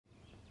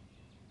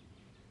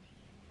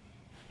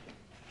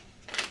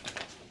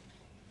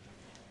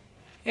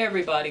Hey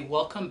everybody,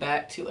 welcome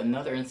back to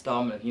another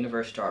installment of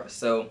Universe Jarvis.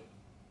 So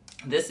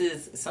this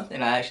is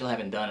something I actually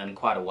haven't done in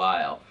quite a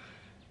while.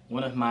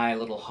 One of my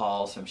little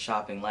hauls from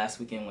shopping last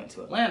weekend went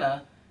to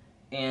Atlanta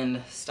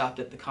and stopped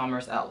at the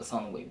Commerce outlets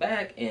on the way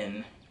back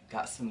and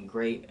got some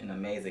great and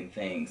amazing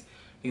things.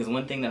 Because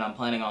one thing that I'm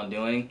planning on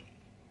doing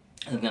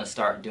is I'm going to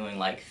start doing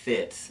like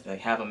fits. I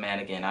have a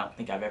mannequin. I don't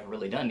think I've ever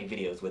really done any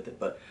videos with it,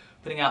 but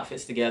putting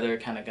outfits together,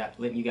 kind of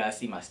letting you guys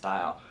see my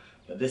style.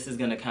 But this is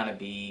going to kind of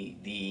be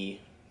the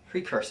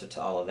precursor to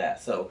all of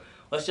that. So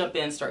let's jump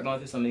in, start going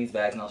through some of these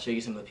bags, and I'll show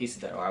you some of the pieces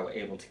that I was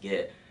able to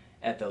get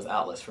at those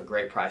outlets for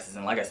great prices.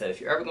 And like I said,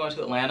 if you're ever going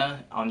to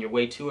Atlanta, on your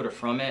way to it or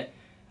from it,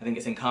 I think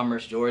it's in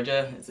Commerce,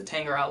 Georgia. It's a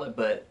Tanger outlet,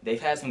 but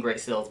they've had some great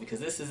sales because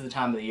this is the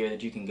time of the year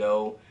that you can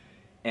go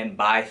and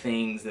buy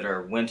things that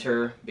are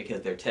winter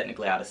because they're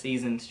technically out of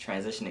season,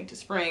 transitioning to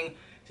spring.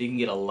 So you can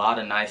get a lot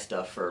of nice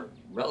stuff for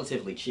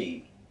relatively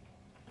cheap.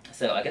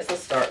 So I guess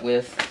let's start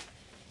with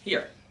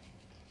here,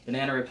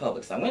 Banana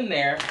Republic. So I went in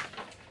there,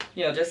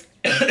 you know, just,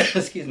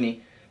 excuse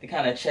me, to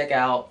kind of check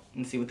out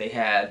and see what they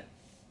had.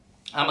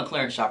 I'm a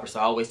clearance shopper, so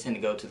I always tend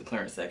to go to the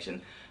clearance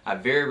section. I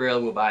very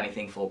rarely will buy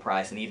anything full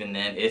price, and even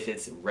then, if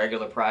it's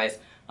regular price,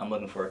 I'm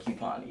looking for a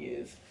coupon to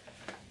use.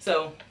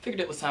 So, figured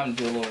it was time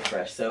to do a little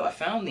refresh. So I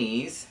found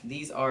these.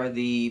 These are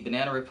the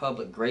Banana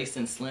Republic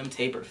Grayson Slim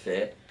Tapered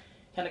Fit.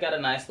 Kind of got a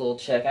nice little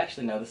check.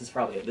 Actually, no, this is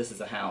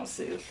a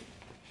houndstooth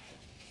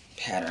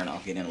pattern. I'll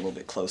get in a little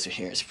bit closer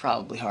here. It's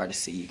probably hard to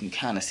see. You can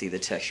kind of see the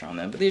texture on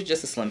them, but these are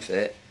just a slim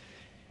fit.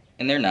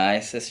 And they're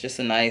nice. It's just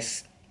a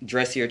nice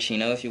dressier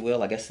chino, if you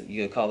will. I guess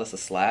you would call this a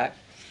slack.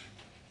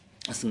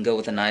 This can go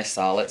with a nice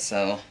solid.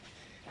 So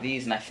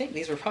these, and I think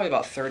these were probably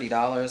about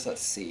 $30.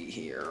 Let's see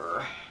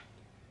here.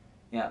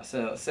 Yeah,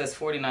 so it says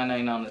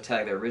 $49.99 on the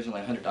tag. They're originally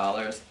 $100.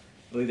 I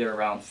believe they're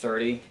around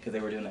 $30 because they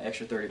were doing an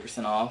extra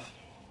 30% off.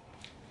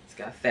 It's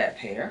got a fat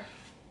pair.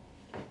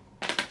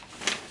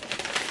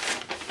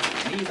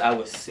 These I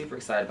was super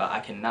excited about. I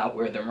cannot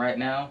wear them right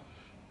now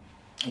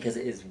because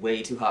it is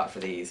way too hot for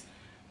these.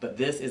 But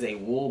this is a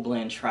wool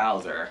blend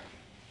trouser,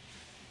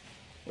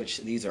 which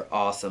these are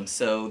awesome.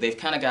 So they've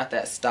kind of got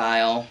that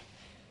style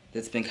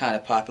that's been kind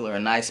of popular, a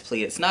nice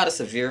pleat. It's not a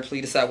severe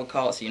pleat as I would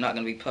call it, so you're not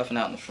going to be puffing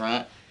out in the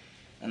front.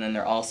 And then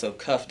they're also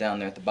cuffed down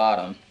there at the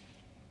bottom.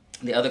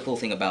 The other cool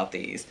thing about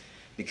these,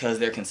 because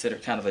they're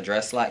considered kind of a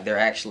dress-like, they're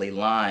actually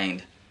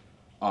lined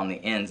on the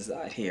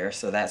inside here,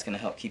 so that's going to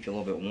help keep you a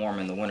little bit warm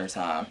in the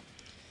wintertime.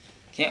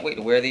 Can't wait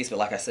to wear these, but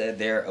like I said,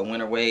 they're a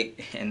winter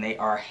weight, and they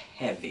are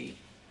heavy.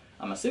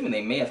 I'm assuming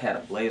they may have had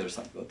a blazer or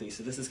something with these.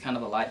 So this is kind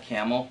of a light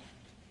camel.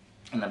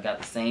 And I've got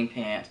the same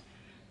pant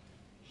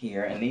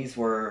here. And these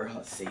were,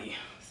 let's see,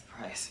 what's the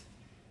price?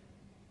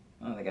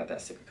 Oh, they got that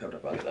sticker covered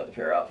up. I'll get the other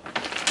pair out.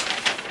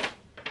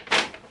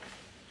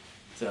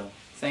 So,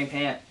 same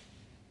pant,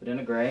 but in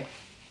a gray. Like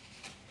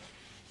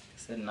I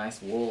said,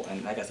 nice wool.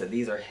 And like I said,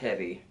 these are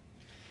heavy.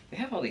 They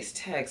have all these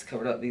tags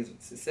covered up. These,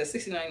 it says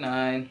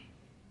 $69.99.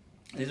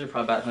 These are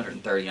probably about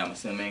 $130, I'm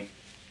assuming.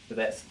 But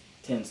that's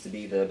tends to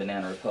be the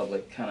Banana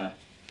Republic kind of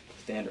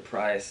standard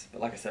price.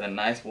 But like I said, a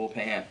nice wool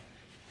pant.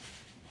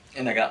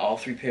 And I got all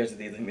three pairs of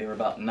these. I think they were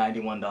about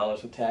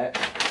 $91 with tax.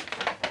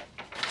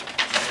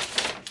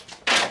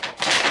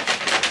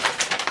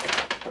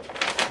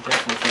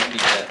 Definitely can't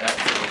beat that.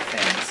 That's a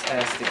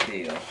fantastic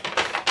deal.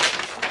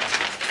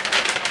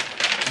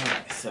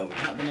 Alright, so we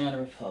got Banana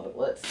Republic.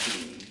 Let's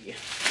see.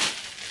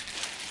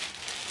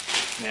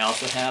 They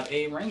also have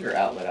a Wrangler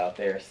outlet out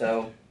there.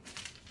 So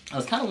I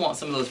was kind of wanting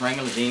some of those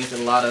Wrangler jeans that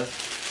a lot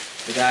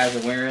of the guys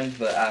are wearing,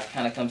 but I've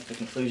kind of come to the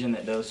conclusion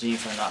that those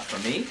jeans are not for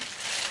me,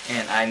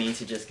 and I need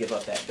to just give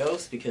up that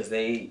ghost because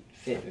they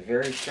fit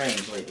very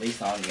strangely, at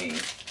least on me.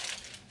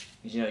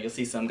 You know, you'll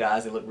see some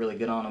guys that look really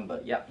good on them,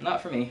 but yeah,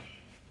 not for me.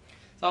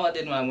 So all I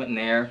did when I went in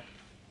there,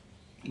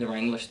 the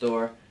Wrangler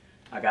store,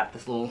 I got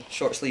this little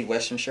short sleeve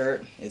western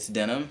shirt. It's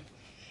denim.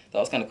 That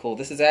was kind of cool.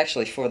 This is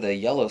actually for the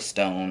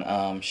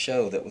Yellowstone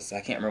show that was,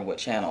 I can't remember what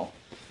channel.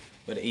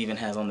 But it even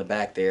has on the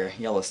back there,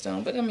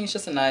 Yellowstone. But I mean, it's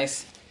just a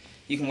nice,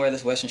 you can wear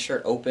this western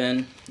shirt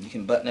open, you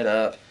can button it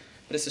up,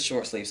 but it's a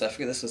short sleeve, so I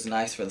figured this was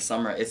nice for the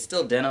summer. It's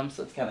still denim,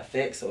 so it's kind of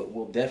thick, so it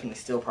will definitely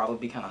still probably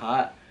be kind of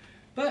hot.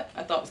 But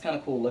I thought it was kind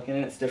of cool looking,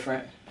 and it's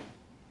different.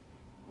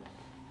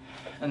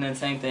 And then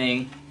same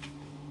thing,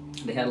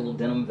 they had a little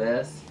denim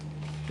vest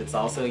that's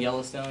also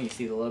Yellowstone. You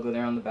see the logo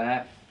there on the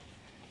back.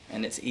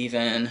 And it's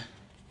even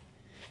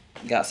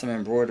got some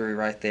embroidery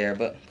right there,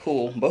 but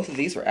cool. Both of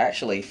these were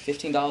actually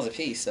 $15 a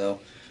piece, so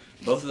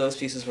both of those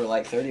pieces were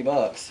like 30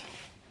 bucks.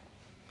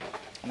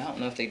 And I don't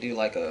know if they do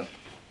like a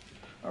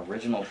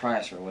original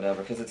price or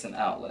whatever, because it's an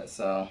outlet,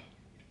 so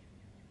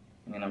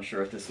I mean, I'm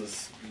sure if this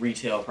was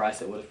retail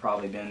price, it would have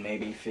probably been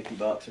maybe 50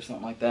 bucks or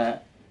something like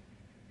that.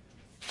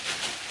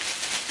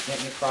 Went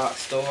in the Crocs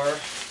store.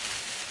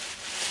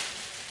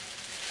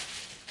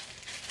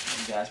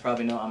 You guys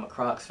probably know I'm a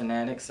Crocs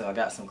fanatic, so I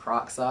got some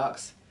Croc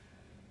socks.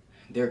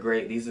 They're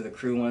great. These are the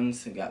crew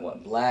ones. You got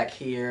what, black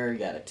here, you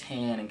got a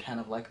tan and kind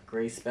of like a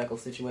gray speckle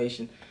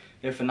situation.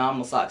 They're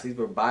phenomenal socks. These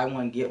were buy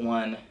one, get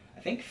one, I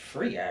think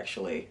free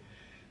actually.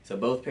 So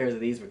both pairs of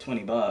these were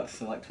 20 bucks,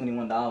 so like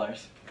 $21.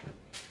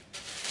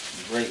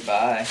 Great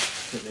buy,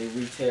 because they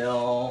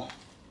retail,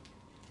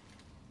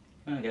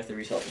 I guess they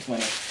retail for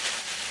 20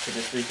 for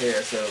just 3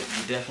 pairs, so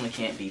you definitely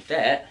can't beat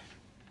that.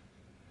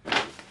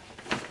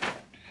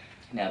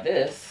 Now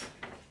this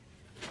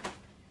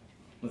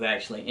was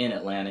actually in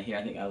Atlanta here.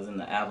 I think I was in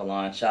the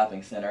Avalon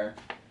Shopping Center.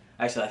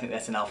 Actually, I think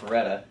that's in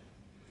Alpharetta.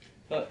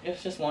 But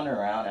just wandering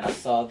around, and I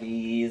saw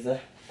these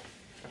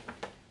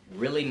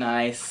really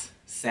nice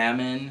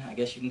salmon, I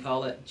guess you can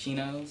call it,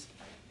 chinos.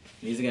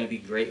 These are going to be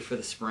great for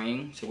the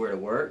spring to wear to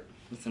work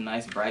with some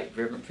nice bright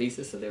vibrant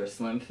pieces, so they're a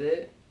slim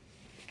fit.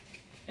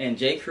 And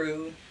J.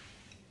 Crew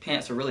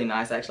pants are really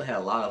nice. I actually had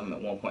a lot of them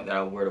at one point that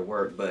I would wear to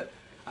work, but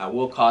I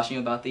will caution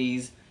you about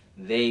these.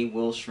 They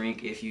will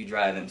shrink if you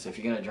dry them. So if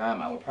you're going to dry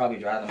them, I would probably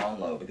dry them on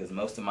low, because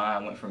most of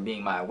mine went from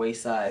being my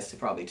waist size to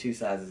probably 2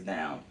 sizes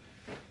down.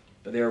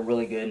 But they're a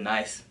really good,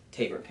 nice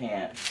tapered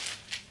pant.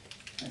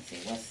 Let's see,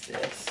 what's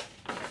this?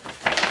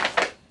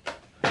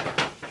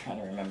 I'm trying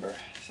to remember.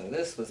 So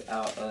this was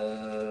out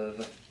of,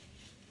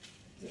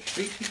 is it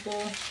Free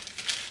People?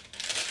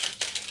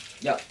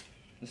 Yep,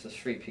 this is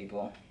Free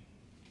People.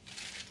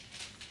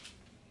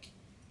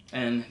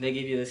 And they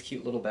give you this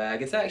cute little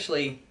bag. It's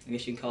actually, I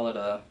guess you can call it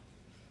a,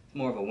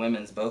 more of a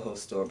women's boho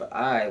store, but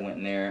I went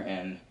in there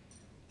and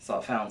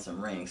found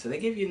some rings. So they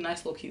give you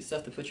nice little cute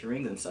stuff to put your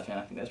rings and stuff in.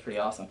 I think that's pretty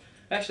awesome.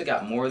 I actually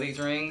got more of these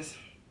rings,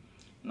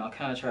 and I'll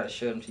kind of try to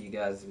show them to you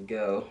guys as we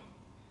go.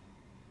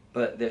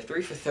 But they're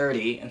 3 for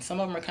 $30, and some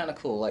of them are kind of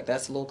cool. Like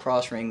that's a little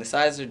cross ring. The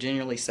sizes are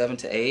generally 7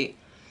 to 8.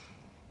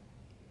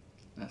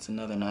 That's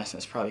another nice one.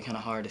 It's probably kind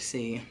of hard to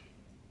see.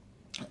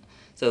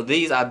 So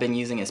these I've been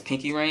using as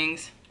pinky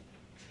rings.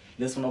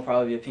 This one will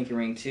probably be a pinky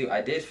ring too.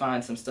 I did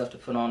find some stuff to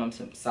put on them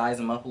to size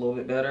them up a little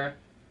bit better,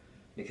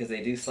 because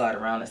they do slide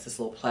around. It's this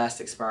little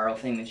plastic spiral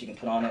thing that you can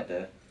put on it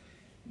to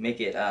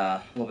make it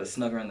a little bit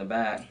snugger in the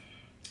back.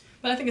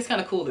 But I think it's kind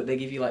of cool that they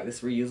give you like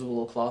this reusable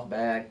little cloth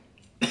bag.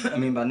 I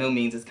mean, by no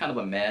means, it's kind of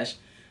a mesh.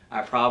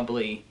 I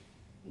probably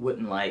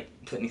wouldn't like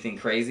put anything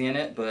crazy in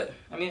it, but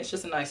I mean, it's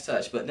just a nice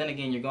touch. But then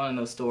again, you're going in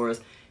those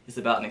stores, it's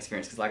about an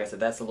experience, because like I said,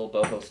 that's a little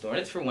boho store, and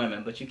it's for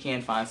women, but you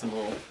can find some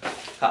little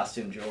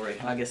costume jewelry.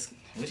 I guess,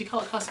 would you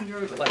call it costume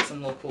jewelry? But like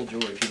some little cool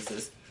jewelry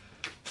pieces.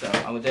 So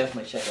I would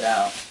definitely check it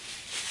out.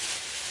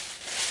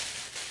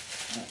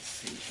 Let's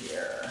see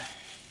here.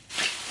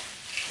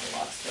 A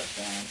lot of stuff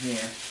down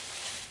here.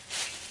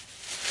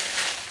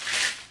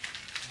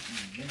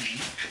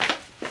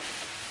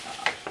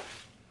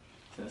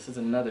 So this is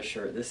another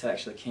shirt. This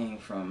actually came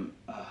from,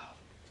 I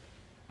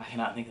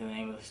cannot think of the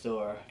name of the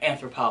store.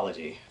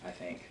 Anthropology, I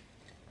think.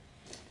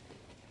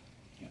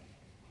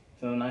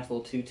 So a nice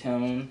little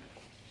two-tone,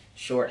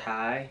 short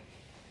high.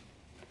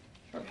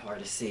 Probably hard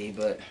to see,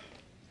 but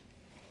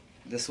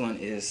this one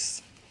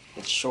is,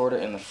 it's shorter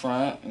in the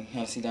front. You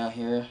can see down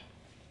here,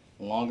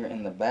 longer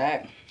in the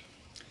back.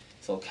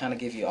 So it'll kind of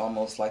give you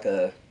almost like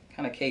a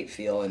kind of cape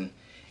feel, and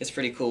it's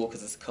pretty cool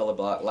because it's color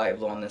block, light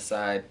blue on this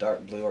side,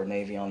 dark blue or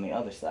navy on the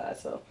other side.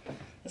 So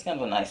it's kind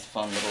of a nice,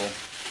 fun little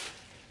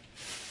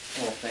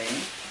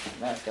thing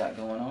that's got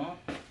going on.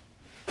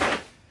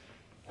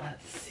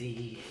 Let's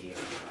see here.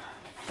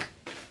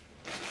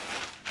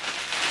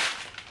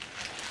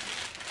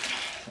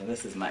 So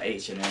this is my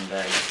H&M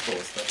bag. It's full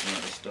of stuff from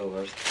other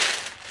stores.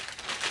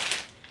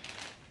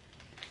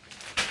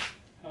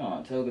 Come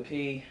on, Toga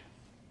P.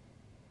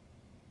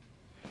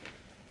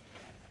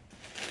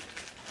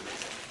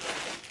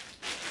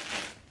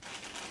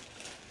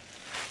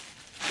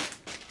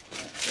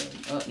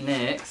 Up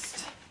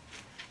next,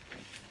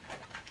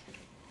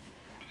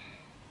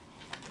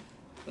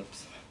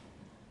 oops,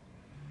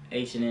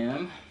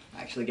 H&M.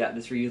 I actually got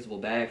this reusable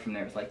bag from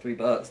there. It's like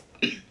 $3.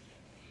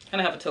 Kind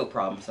of have a tote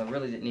problem, so I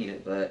really didn't need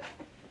it, but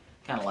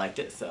kind of liked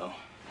it, so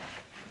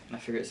I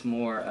figure it's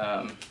more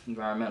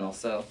environmental.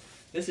 So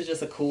this is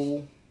just a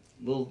cool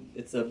little,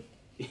 it's a,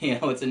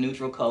 it's a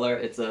neutral color.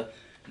 It's a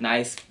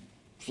nice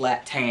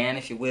flat tan,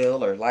 if you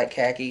will, or light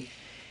khaki.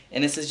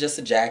 And this is just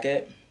a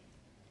jacket.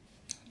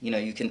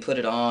 You can put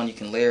it on, you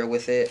can layer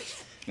with it.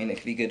 I mean, it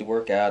could be good to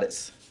work out.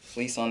 It's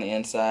fleece on the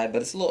inside,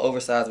 but it's a little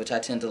oversized, which I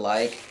tend to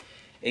like.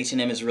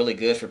 H&M is really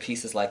good for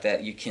pieces like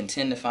that. You can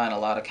tend to find a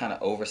lot of kind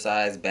of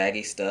oversized,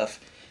 baggy stuff.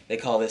 They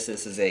call this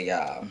is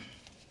a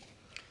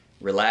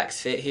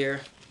relaxed fit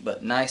here,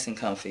 but nice and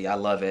comfy. I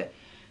love it.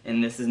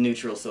 And this is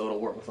neutral, so it'll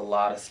work with a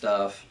lot of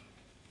stuff.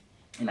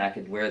 And I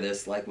could wear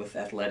this like with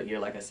athletic gear.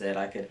 Like I said,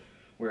 I could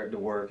wear it to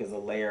work as a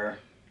layer.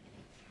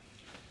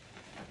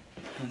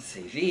 Let's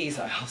see, these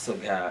I also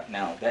got.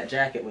 Now, that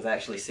jacket was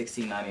actually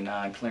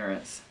 $16.99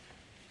 clearance.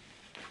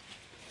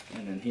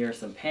 And then here are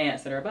some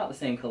pants that are about the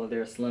same color.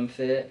 They're a slim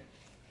fit.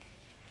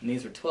 And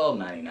these are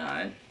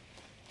 $12.99.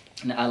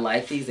 Now, I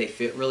like these. They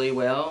fit really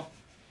well.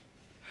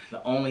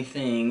 The only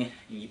thing,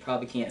 you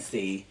probably can't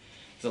see,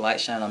 the light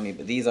shine on me,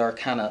 but these are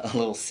kind of a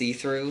little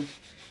see-through,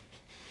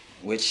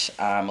 which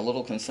I'm a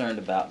little concerned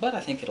about, but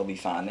I think it'll be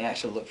fine. They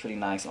actually look pretty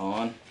nice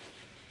on.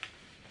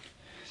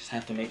 Just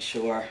have to make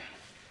sure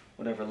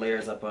whatever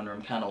layers up under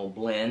them kind of will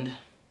blend.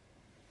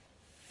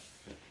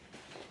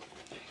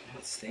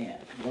 Let's see.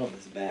 I love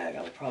this bag.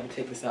 I will probably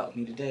take this out with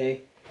me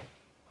today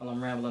while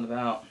I'm rambling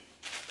about.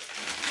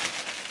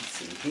 Let's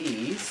see,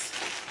 these.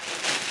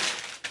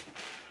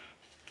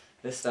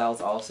 This style's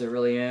also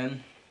really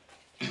in.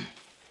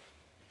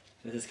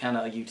 This is kind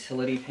of a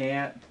utility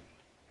pant.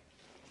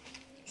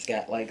 It's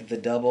got like the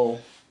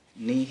double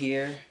knee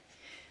here.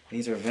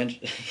 These are,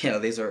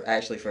 these are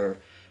actually for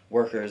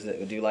workers that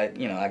would do like,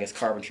 I guess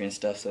carpentry and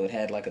stuff. So it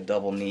had like a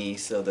double knee,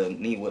 so the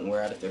knee wouldn't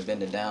wear out if they're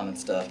bending down and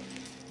stuff.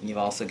 And you've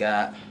also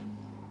got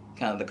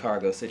kind of the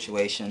cargo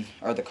situation,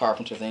 or the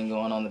carpenter thing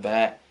going on the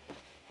back.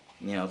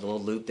 The little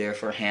loop there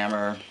for a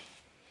hammer.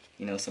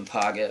 Some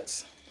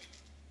pockets.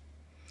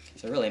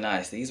 So really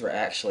nice. These were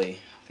actually,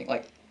 I think,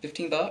 like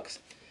 15 bucks.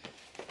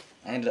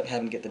 I ended up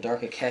having to get the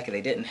darker khaki.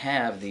 They didn't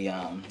have the,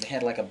 they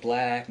had like a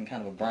black and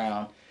kind of a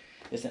brown.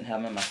 Just didn't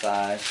have them in my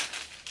size.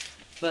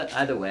 But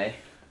either way,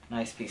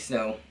 nice piece.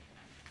 So,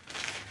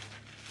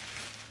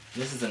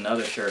 this is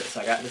another shirt. So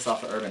I got this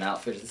off of Urban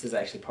Outfitters. This is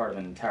actually part of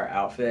an entire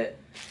outfit.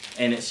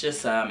 And it's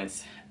just,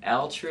 it's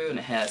thru, and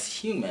it has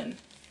human,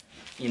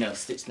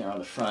 stitched there on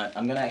the front.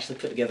 I'm going to actually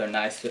put together a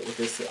nice fit with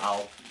this. So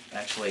I'll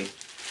actually,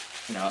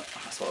 I'll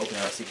open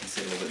it up so you can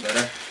see it a little bit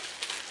better.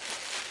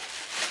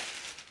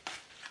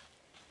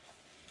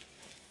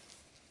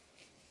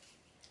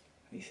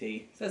 You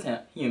see, it says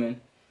human,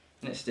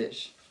 and it's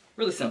stitched.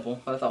 Really simple,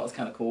 but I thought it was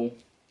kind of cool.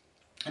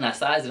 And I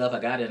sized it up. I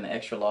got it in an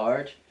extra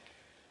large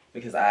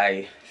because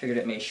I figured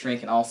it may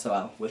shrink, and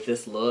also with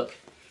this look,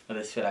 or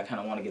this fit, I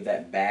kind of want to get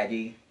that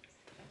baggy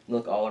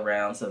look all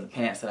around. So the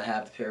pants that I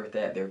have to pair with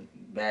that, they're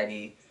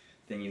baggy.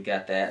 Then you've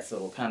got that, so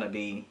it'll kind of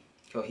be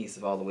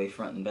cohesive all the way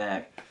front and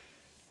back.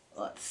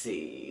 Let's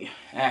see.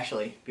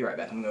 Actually, be right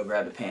back. I'm going to go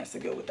grab the pants to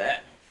go with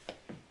that.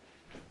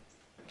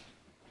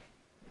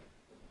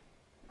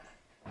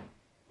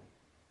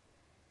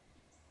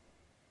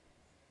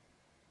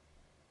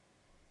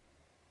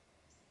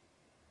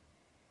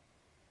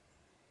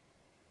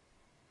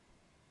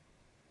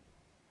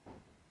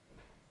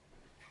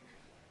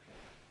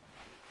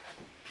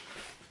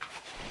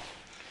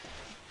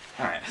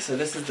 Alright, so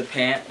this is the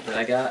pant that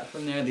I got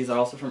from there. These are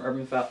also from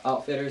Urban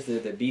Outfitters. They're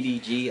the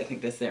BDG. I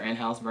think that's their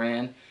in-house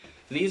brand.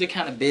 These are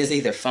kind of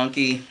busy. They're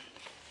funky.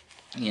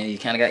 You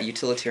kind of got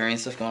utilitarian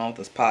stuff going on with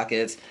those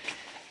pockets.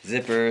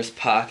 Zippers,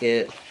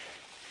 pocket.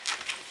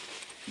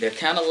 They're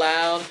kind of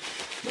loud.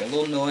 They're a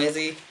little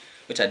noisy,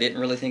 which I didn't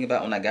really think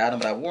about when I got them,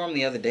 but I wore them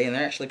the other day, and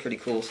they're actually pretty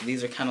cool. So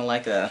these are kind of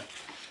like a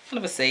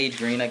sage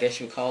green, I guess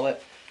you would call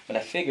it. But I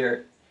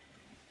figured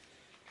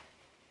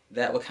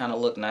that would kind of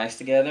look nice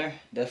together.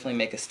 Definitely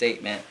make a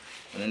statement.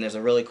 And then there's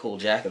a really cool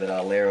jacket that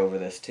I'll layer over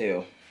this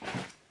too.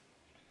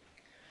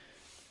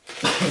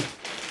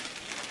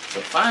 So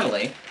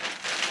finally,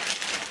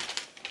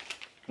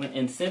 went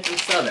in Simply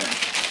Southern,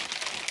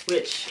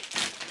 which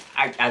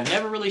I've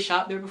never really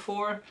shopped there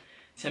before.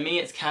 To me,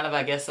 it's kind of,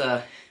 I guess,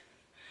 I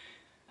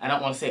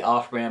don't want to say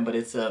off-brand, but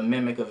it's a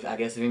mimic of, I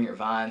guess, Vineyard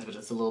Vines, but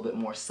it's a little bit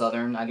more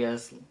southern, I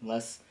guess,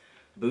 less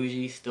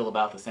bougie, still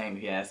about the same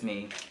if you ask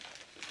me.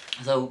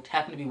 So,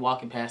 happened to be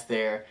walking past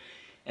there,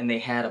 and they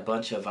had a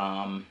bunch of,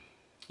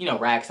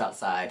 racks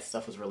outside.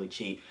 Stuff was really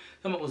cheap.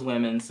 Some of it was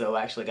women, so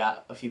I actually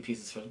got a few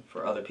pieces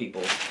for other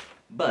people.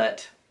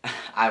 But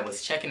I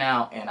was checking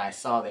out, and I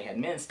saw they had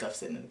men's stuff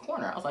sitting in the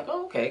corner. I was like,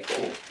 oh, okay,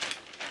 cool.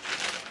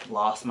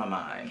 Lost my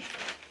mind.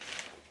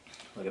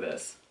 Look at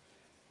this.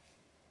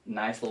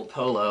 Nice little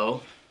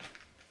polo.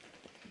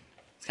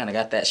 It's kind of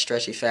got that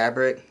stretchy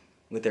fabric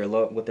with their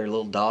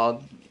little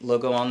dog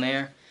logo on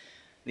there.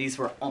 This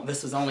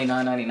was only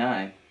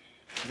 $9.99.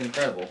 It's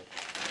incredible.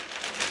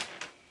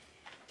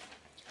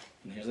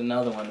 And here's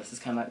another one. This is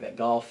kind of like that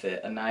golf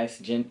fit. A nice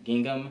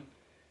gingham.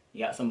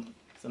 You got some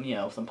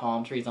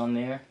palm trees on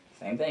there.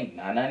 Same thing,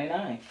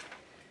 $9.99.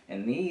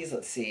 And these,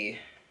 let's see,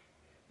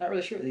 not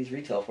really sure what these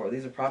retail for.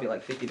 These are probably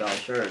like $50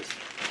 shirts.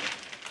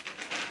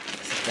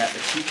 So got the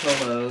two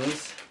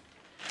polos.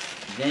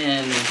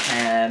 Then we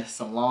had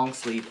some long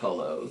sleeve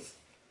polos.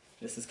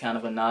 This is kind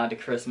of a nod to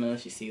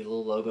Christmas. You see the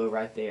little logo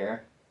right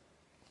there.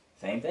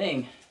 Same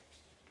thing.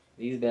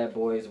 These bad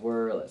boys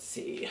were, let's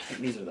see, I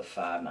think these are the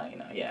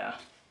 $5.99. Yeah.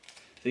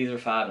 So these are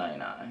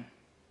 $5.99.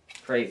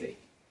 Crazy.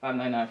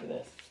 $5.99 for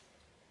this.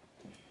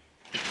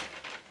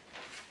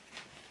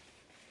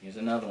 Here's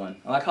another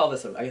one. Oh, I call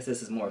this, I guess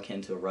this is more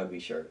akin to a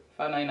rugby shirt.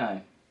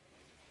 $5.99.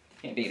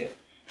 Can't beat it.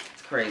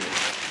 It's crazy.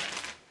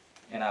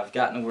 And I've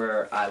gotten to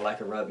where I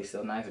like a rugby.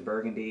 So nice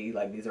burgundy.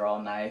 Like, these are all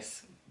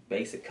nice,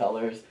 basic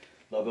colors.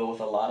 Logo with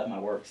a lot of my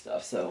work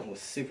stuff. So I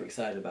was super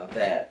excited about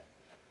that.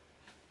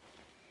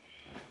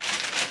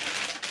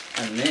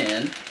 And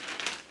then,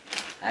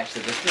 I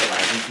actually just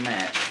realized these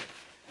match.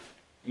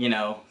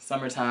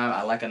 Summertime,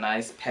 I like a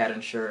nice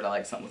patterned shirt. I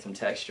like something with some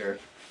texture.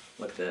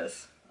 Look at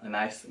this. A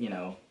nice,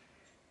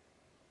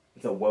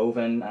 it's a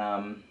woven,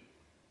 a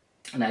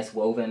nice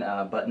woven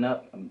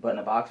button-up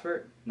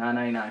Oxford.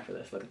 $9.99 for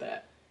this. Look at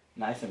that.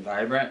 Nice and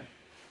vibrant.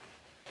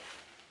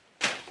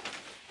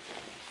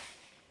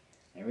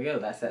 There we go.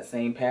 That's that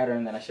same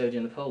pattern that I showed you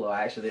in the polo.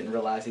 I actually didn't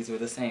realize these were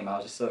the same. I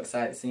was just so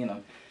excited seeing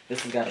them.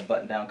 This has got a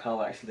button-down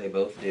collar. Actually, they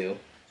both do.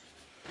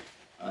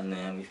 And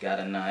then we've got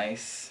a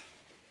nice,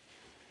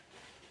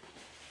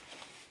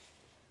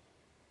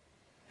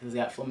 it's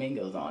got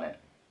flamingos on it.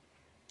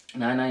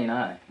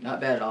 $9.99,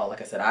 not bad at all.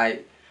 Like I said,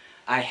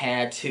 I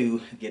had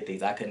to get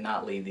these. I could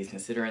not leave these,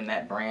 considering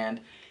that brand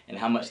and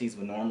how much these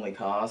would normally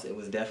cost. It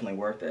was definitely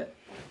worth it.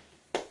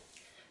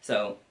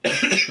 So,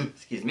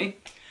 excuse me,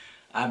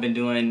 I've been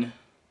doing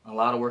a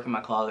lot of work in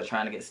my closet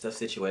trying to get stuff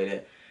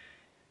situated.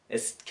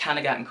 It's kind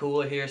of gotten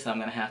cooler here, so I'm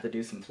going to have to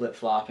do some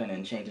flip-flopping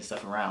and changing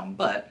stuff around.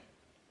 But,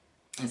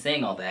 in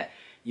saying all that,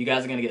 you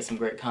guys are going to get some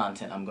great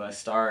content. I'm going to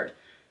start,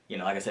 you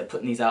know, like I said,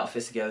 putting these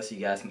outfits together so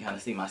you guys can kind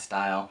of see my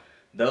style.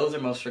 Those are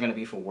mostly going to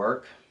be for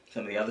work.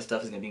 Some of the other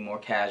stuff is going to be more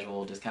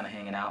casual, just kind of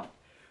hanging out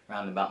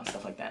around and about and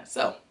stuff like that.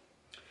 So,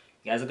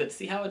 you guys will get to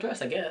see how I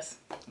dress, I guess.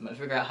 I'm going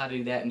to figure out how to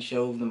do that and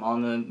show them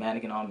on the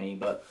mannequin on me,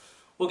 but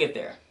we'll get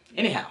there.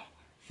 Anyhow,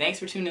 thanks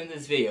for tuning in to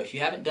this video. If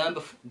you haven't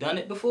done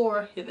it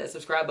before, hit that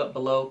subscribe button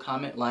below,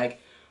 comment, like.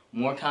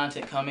 More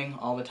content coming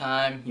all the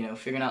time, you know,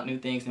 figuring out new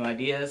things, new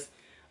ideas.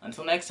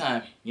 Until next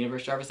time,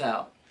 Universe Jarvis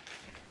out.